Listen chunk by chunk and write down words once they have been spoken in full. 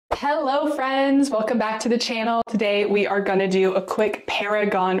Hello friends, welcome back to the channel. Today we are going to do a quick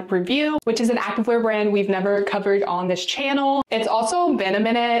Paragon review, which is an activewear brand we've never covered on this channel. It's also been a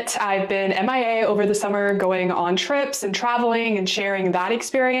minute. I've been MIA over the summer going on trips and traveling and sharing that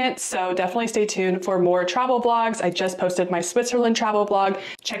experience, so definitely stay tuned for more travel vlogs. I just posted my Switzerland travel vlog.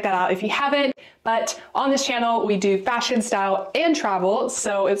 Check that out if you haven't. But on this channel, we do fashion, style, and travel,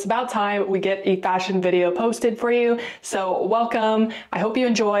 so it's about time we get a fashion video posted for you. So welcome. I hope you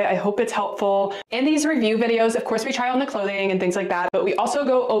enjoy. I hope it's helpful. In these review videos, of course, we try on the clothing and things like that, but we also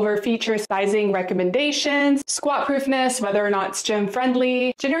go over features, sizing recommendations, squat proofness, whether or not it's gym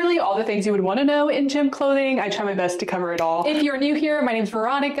friendly, generally all the things you would want to know in gym clothing. I try my best to cover it all. If you're new here, my name is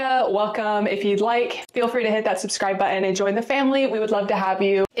Veronika. Welcome. If you'd like, feel free to hit that subscribe button and join the family. We would love to have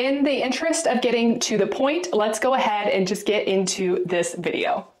you. In the interest of getting to the point, let's go ahead and just get into this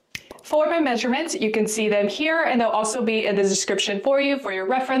video. For my measurements, you can see them here, and they'll also be in the description for you for your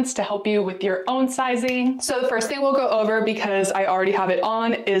reference to help you with your own sizing. So the first thing we'll go over, because I already have it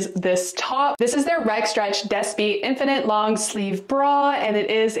on, is this top. This is their Reg Stretch DesB Infinite Long Sleeve Bra, and it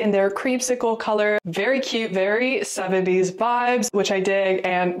is in their creamsicle color. Very cute, very 70s vibes, which I dig,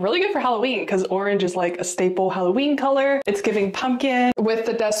 and really good for Halloween because orange is like a staple Halloween color. It's giving pumpkin. With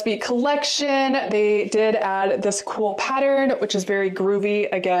the DesB collection, they did add this cool pattern, which is very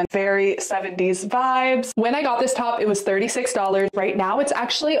groovy. Again, very 70s vibes. When I got this top, it was $36. Right now, it's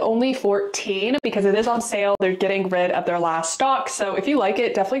actually only $14 because it is on sale. They're getting rid of their last stock. So if you like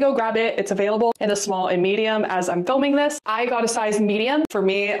it, definitely go grab it. It's available in a small and medium as I'm filming this. I got a size medium. For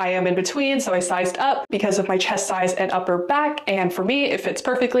me, I am in between, so I sized up because of my chest size and upper back. And for me, it fits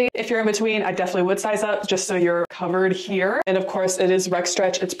perfectly. If you're in between, I definitely would size up just so you're covered here. And of course, it is Reg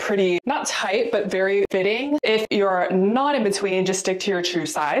Stretch. It's pretty, not tight, but very fitting. If you're not in between, just stick to your true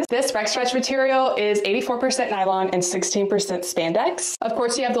size. This Reg Stretch material is 84% nylon and 16% spandex. Of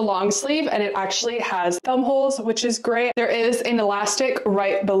course, you have the long sleeve, and it actually has thumb holes, which is great. There is an elastic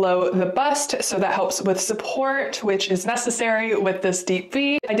right below the bust, so that helps with support, which is necessary with this deep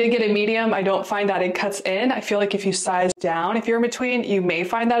V. I did get a medium. I don't find that it cuts in. I feel like if you size down, if you're in between, you may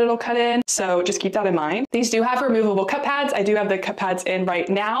find that it'll cut in, so just keep that in mind. These do have removable cup pads. I do have the cup pads in right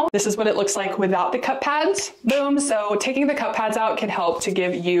now. This is what it looks like without the cup pads. Boom. So taking the cup pads out can help to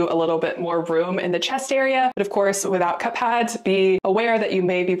give you a little bit more room in the chest area. But of course, without cup pads, be aware that you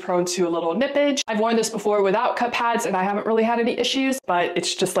may be prone to a little nippage. I've worn this before without cup pads and I haven't really had any issues, but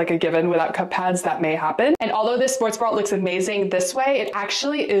it's just like a given without cup pads that may happen. And although this sports bra looks amazing this way, it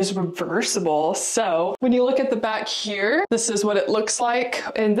actually is reversible. So when you look at the back here, this is what it looks like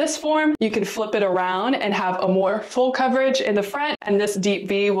in this form. You can flip it around and have a more full coverage in the front, and this deep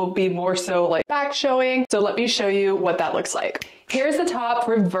V will be more so like back showing. So let me show you what that looks like. Here's the top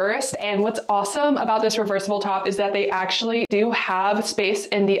reversed, and what's awesome about this reversible top is that they actually do have space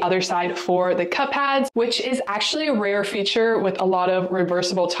in the other side for the cup pads, which is actually a rare feature with a lot of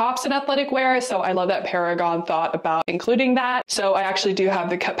reversible tops in athletic wear. So I love that Paragon thought about including that. So I actually do have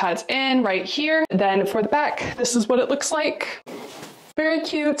the cup pads in right here. Then for the back, this is what it looks like. Very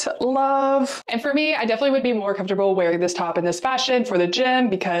cute, love. And for me, I definitely would be more comfortable wearing this top in this fashion for the gym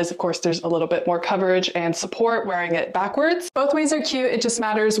because of course there's a little bit more coverage and support wearing it backwards. Both ways are cute. It just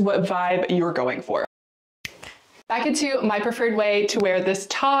matters what vibe you're going for. Back into my preferred way to wear this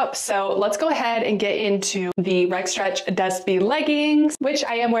top. So let's go ahead and get into the Reg Stretch DesB leggings, which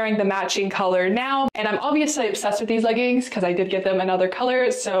I am wearing the matching color now. And I'm obviously obsessed with these leggings because I did get them in other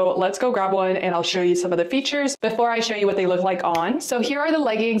colors. So let's go grab one and I'll show you some of the features before I show you what they look like on. So here are the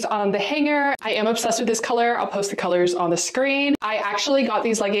leggings on the hanger. I am obsessed with this color. I'll post the colors on the screen. I actually got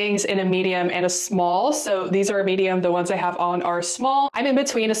these leggings in a medium and a small. So these are a medium. The ones I have on are small. I'm in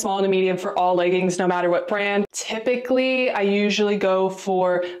between a small and a medium for all leggings, no matter what brand. Typically, I usually go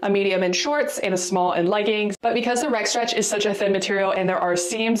for a medium in shorts and a small in leggings, but because the Reg Stretch is such a thin material and there are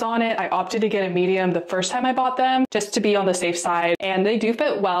seams on it, I opted to get a medium the first time I bought them just to be on the safe side, and they do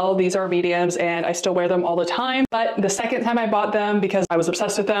fit well. These are mediums and I still wear them all the time, but the second time I bought them, because I was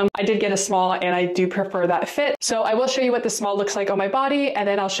obsessed with them, I did get a small and I do prefer that fit. So I will show you what the small looks like on my body, and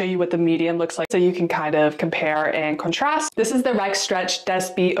then I'll show you what the medium looks like so you can kind of compare and contrast. This is the Reg Stretch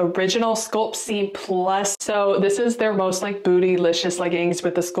DesB Original Sculptseam Plus. So this is their most like bootylicious leggings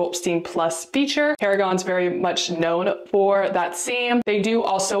with the Sculptseam Plus feature. Paragon's very much known for that seam. They do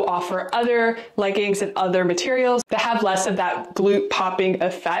also offer other leggings and other materials that have less of that glute popping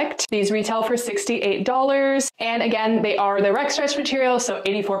effect. These retail for $68. And again, they are the Reg Stretch material, so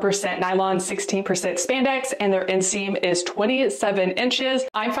 84% nylon, 16% spandex, and their inseam is 27 inches.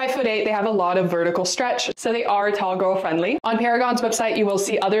 I'm 5'8". They have a lot of vertical stretch, so they are tall girl friendly. On Paragon's website, you will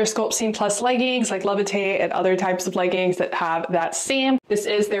see other Sculptseam Plus leggings like Levitate and other types of leggings that have that seam. This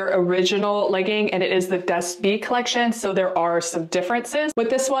is their original legging and it is the DesB collection, so there are some differences. With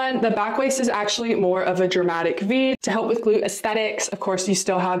this one, the back waist is actually more of a dramatic V to help with glute aesthetics. Of course, you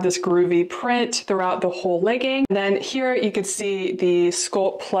still have this groovy print throughout the whole legging. And then here you can see the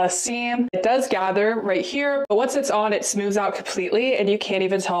Sculpt Plus seam. It does gather right here, but once it's on, it smooths out completely and you can't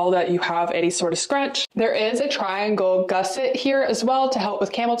even tell that you have any sort of scrunch. There is a triangle gusset here as well to help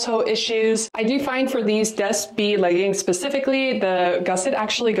with camel toe issues. I do find for these DesB leggings specifically, the gusset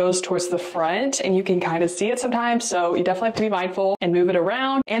actually goes towards the front and you can kind of see it sometimes. So you definitely have to be mindful and move it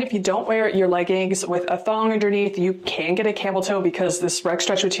around. And if you don't wear your leggings with a thong underneath, you can get a camel toe because this rec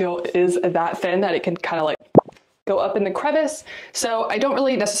stretch material is that thin that it can kind of like go up in the crevice. So I don't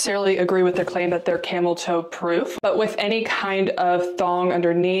really necessarily agree with their claim that they're camel toe proof, but with any kind of thong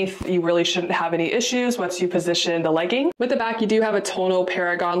underneath, you really shouldn't have any issues once you position the legging. With the back, you do have a tonal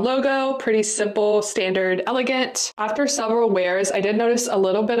Paragon logo, pretty simple, standard, elegant. After several wears, I did notice a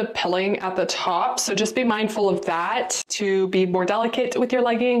little bit of pilling at the top. So just be mindful of that to be more delicate with your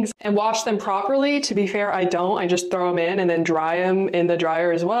leggings and wash them properly. To be fair, I don't. I just throw them in and then dry them in the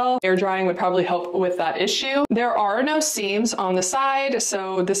dryer as well. Air drying would probably help with that issue. There are no seams on the side,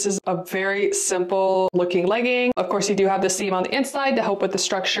 so this is a very simple looking legging. Of course, you do have the seam on the inside to help with the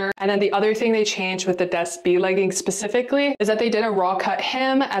structure. And then the other thing they changed with the DesB legging specifically is that they did a raw cut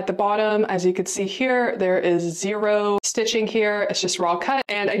hem at the bottom. As you can see here, there is zero stitching here. It's just raw cut.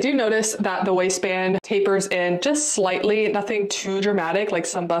 And I do notice that the waistband tapers in just slightly, nothing too dramatic like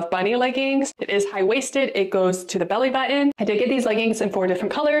some Buff Bunny leggings. It is high-waisted. It goes to the belly button. I did get these leggings in 4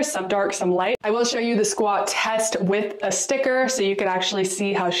 different colors, some dark, some light. I will show you the squat test with a sticker so you can actually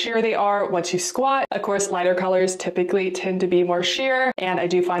see how sheer they are once you squat. Of course, lighter colors typically tend to be more sheer, and I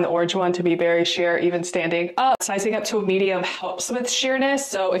do find the orange one to be very sheer even standing up. Sizing up to a medium helps with sheerness,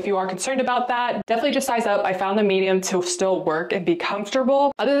 so if you are concerned about that, definitely just size up. I found the medium to still work and be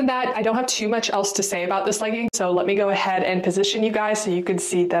comfortable. Other than that, I don't have too much else to say about this legging, so let me go ahead and position you guys so you can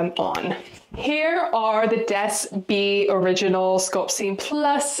see them on. Here are the DesB Original Sculptseam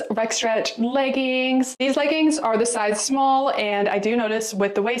Plus Rec Stretch leggings. These leggings are the size small, and I do notice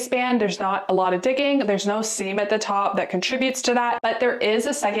with the waistband, there's not a lot of digging. There's no seam at the top that contributes to that, but there is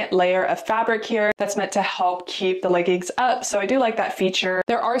a second layer of fabric here that's meant to help keep the leggings up. So I do like that feature.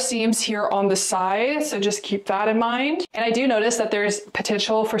 There are seams here on the side, so just keep that in mind. And I do notice that there's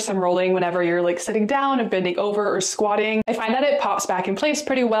potential for some rolling whenever you're like sitting down and bending over or squatting. I find that it pops back in place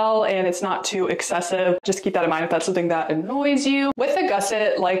pretty well and it's not too excessive. Just keep that in mind if that's something that annoys you. With the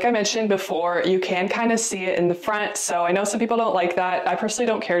gusset, like I mentioned before, you can kind of see it in the front. So I know some people don't like that. I personally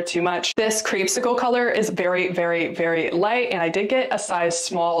don't care too much. This creamsicle color is very, very, very light, and I did get a size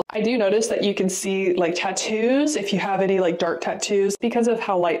small. I do notice that you can see like tattoos if you have any like dark tattoos because of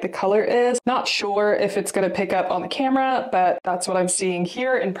how light the color is. Not sure if it's going to pick up on the camera, but that's what I'm seeing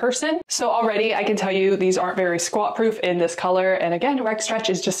here in person. So already I can tell you these aren't very squat proof in this color. And again, Rec Stretch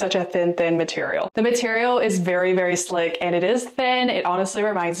is just such a thin material. The material is very, very slick and it is thin. It honestly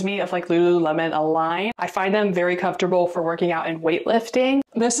reminds me of like Lululemon Align. I find them very comfortable for working out and weightlifting.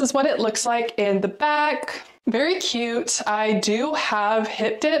 This is what it looks like in the back. Very cute. I do have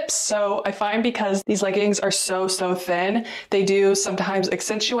hip dips, so I find because these leggings are so thin, they do sometimes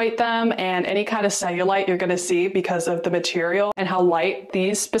accentuate them, and any kind of cellulite you're going to see because of the material and how light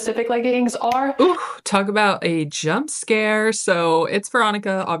these specific leggings are. Ooh, talk about a jump scare. So it's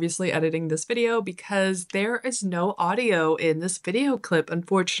Veronika obviously editing this video because there is no audio in this video clip.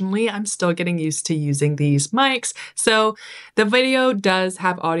 Unfortunately, I'm still getting used to using these mics. So the video does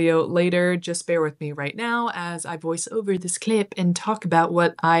have audio later. Just bear with me right now as I voice over this clip and talk about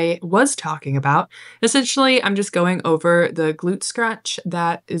what I was talking about. Essentially, I'm just going over the glute scrunch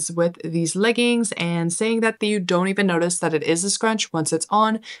that is with these leggings and saying that you don't even notice that it is a scrunch once it's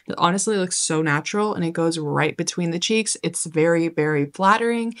on. It honestly looks so natural and it goes right between the cheeks. It's very, very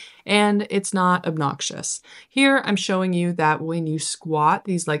flattering and it's not obnoxious. Here, I'm showing you that when you squat,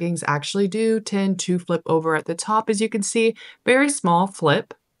 these leggings actually do tend to flip over at the top, as you can see, very small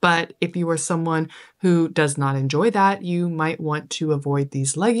flip. But if you are someone who does not enjoy that, you might want to avoid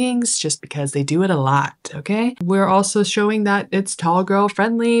these leggings just because they do it a lot, okay? We're also showing that it's tall girl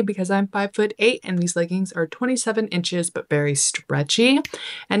friendly because I'm 5'8" and these leggings are 27 inches but very stretchy.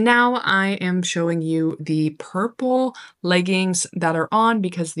 And now I am showing you the purple leggings that are on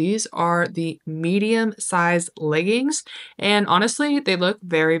because these are the medium size leggings. And honestly, they look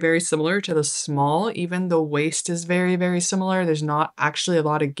very, very similar to the small. Even the waist is very, very similar. There's not actually a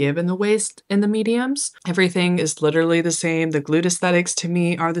lot of give in the waist in the medium. mediums. Everything is literally the same. The glute aesthetics to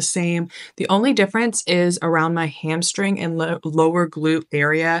me are the same. The only difference is around my hamstring and lower glute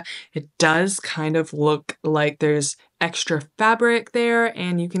area. It does kind of look like there's extra fabric there,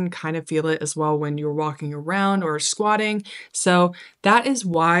 and you can kind of feel it as well when you're walking around or squatting. So that is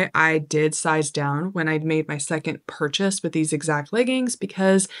why I did size down when I made my second purchase with these exact leggings,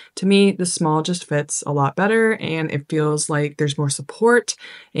 because to me the small just fits a lot better and it feels like there's more support,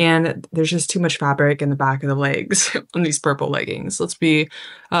 and there's just too much fabric in the back of the legs on these purple leggings. Let's be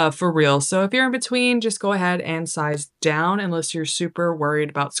for real. So if you're in between, just go ahead and size down. Unless you're super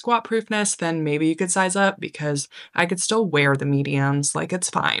worried about squat proofness, then maybe you could size up, because I could still wear the mediums, like it's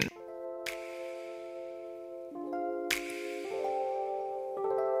fine.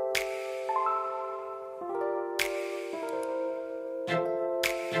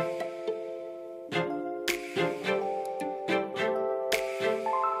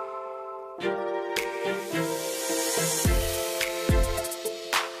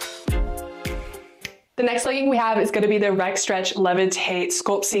 The next legging we have is going to be the Rec Stretch Levitate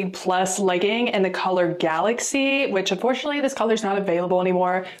Sculptseam Plus legging in the color Galaxy, which unfortunately this color is not available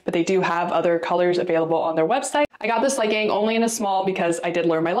anymore, but they do have other colors available on their website. I got this legging only in a small because I did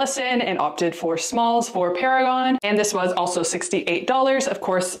learn my lesson and opted for smalls for Paragon, and this was also $68, of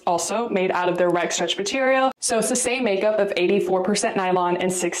course also made out of their Rec Stretch material. So it's the same makeup of 84% nylon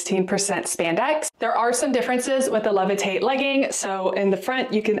and 16% spandex. There are some differences with the Levitate legging. So in the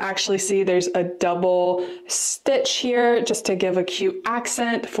front you can actually see there's a double stitch here just to give a cute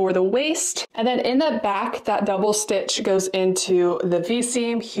accent for the waist. And then in the back, that double stitch goes into the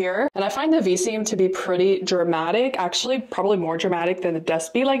V-seam here. And I find the V-seam to be pretty dramatic, actually probably more dramatic than the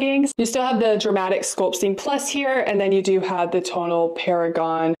DesB leggings. You still have the dramatic Sculptseam Plus here, and then you do have the tonal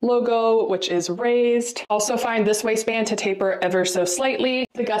Paragon logo, which is raised. Also find this waistband to taper ever so slightly.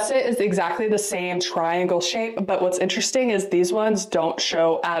 The gusset is exactly the same triangle shape, but what's interesting is these ones don't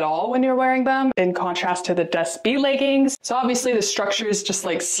show at all when you're wearing them, in contrast to the DesB leggings. So obviously the structure is just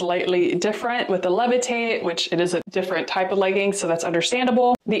like slightly different with the Levitate, which it is a different type of legging, so that's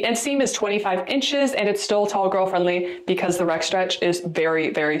understandable. The inseam is 25 inches and it's still tall girl friendly because the Rec Stretch is very,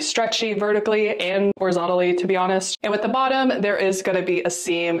 very stretchy vertically and horizontally, to be honest. And with the bottom, there is going to be a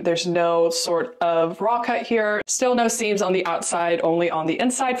seam. There's no sort of raw cut here. Still no seams on the outside, only on the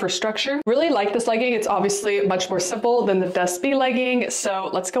inside for structure. Really like this legging. It's obviously much more simple than the DesB legging. So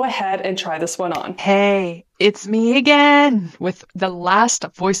let's go ahead and try this one on. Hey, it's me again with the last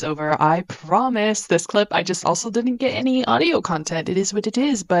voiceover. I promise this clip, I just also didn't get any audio content. It is what it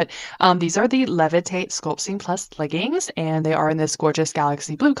is, but these are the Levitate Sculptseam Plus leggings, and they are in this gorgeous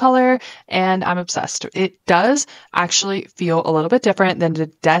galaxy blue color, and I'm obsessed. It does actually feel a little bit different than the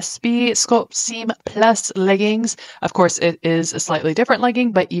DesB Sculptseam Plus leggings. Of course, it is a slightly different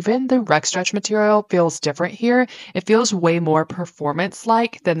legging, but even the Rec Stretch material feels different here. It feels way more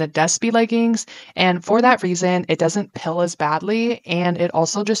performance-like than the DesB leggings, and for that reason, it doesn't pill as badly, and it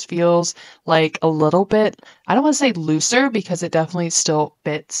also just feels like a little bit, I don't want to say looser because it definitely still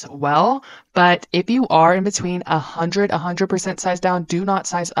fits well, but if you are in between 100% size down, do not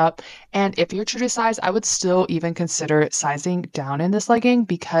size up. And if you're true to size, I would still even consider sizing down in this legging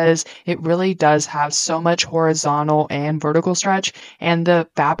because it really does have so much horizontal and vertical stretch, and the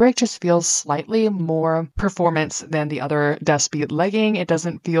fabric just feels slightly more performance than the other DesB legging. It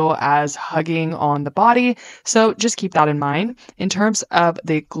doesn't feel as hugging on the body, so just keep that in mind. In terms of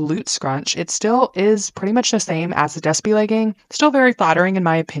the glute scrunch, it still is pretty much the same as the DesB legging. Still very flattering in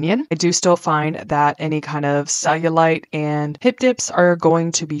my opinion. I do still find that any kind of cellulite and hip dips are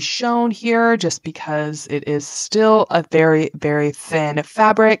going to be shown here just because it is still a very, very thin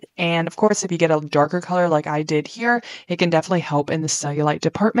fabric. And of course, if you get a darker color like I did here, it can definitely help in the cellulite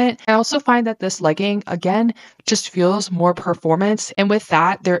department. I also find that this legging, again, just feels more performance. And with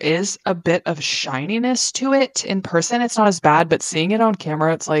that, there is a bit of shininess to it. In person, it's not as bad, but seeing it on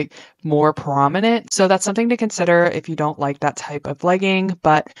camera, it's like more prominent. So that's something to consider if you don't like that type of legging.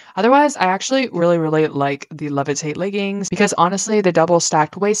 But otherwise, I actually really, really like the Levitate leggings because honestly, the double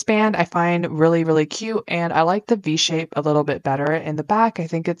stacked waistband I find really, really cute. And I like the V shape a little bit better in the back. I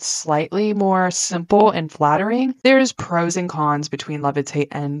think it's slightly more simple and flattering. There's pros and cons between Levitate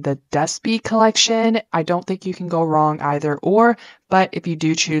and the DesB collection. I don't think you can go wrong either or. But if you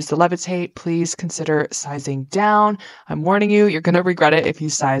do choose the Levitate, please consider sizing down. I'm warning you, you're going to regret it if you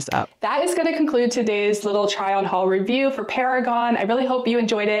size up. That is going to conclude today's little try on haul review for Paragon. I really hope you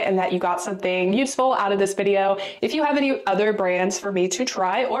enjoyed it and that you got something useful out of this video. If you have any other brands for me to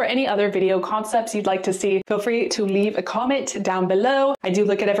try or any other video concepts you'd like to see, feel free to leave a comment down below. I do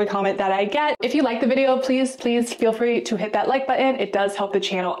look at every comment that I get. If you like the video, please feel free to hit that like button. It does help the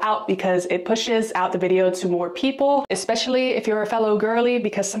channel out because it pushes out the video to more people, especially if you're a fellow girly,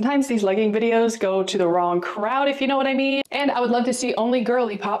 because sometimes these legging videos go to the wrong crowd, if you know what I mean. And I would love to see only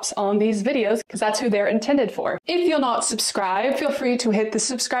girly pops on these videos because that's who they're intended for. If you're not subscribed, feel free to hit the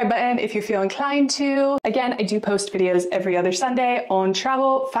subscribe button if you feel inclined to. Again, I do post videos every other Sunday on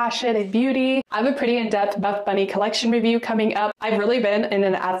travel, fashion, and beauty. I have a pretty in-depth Buff Bunny collection review coming up. I've really been in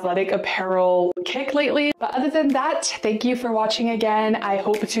an athletic apparel kick lately. But other than that, thank you for watching again. I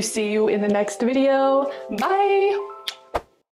hope to see you in the next video. Bye!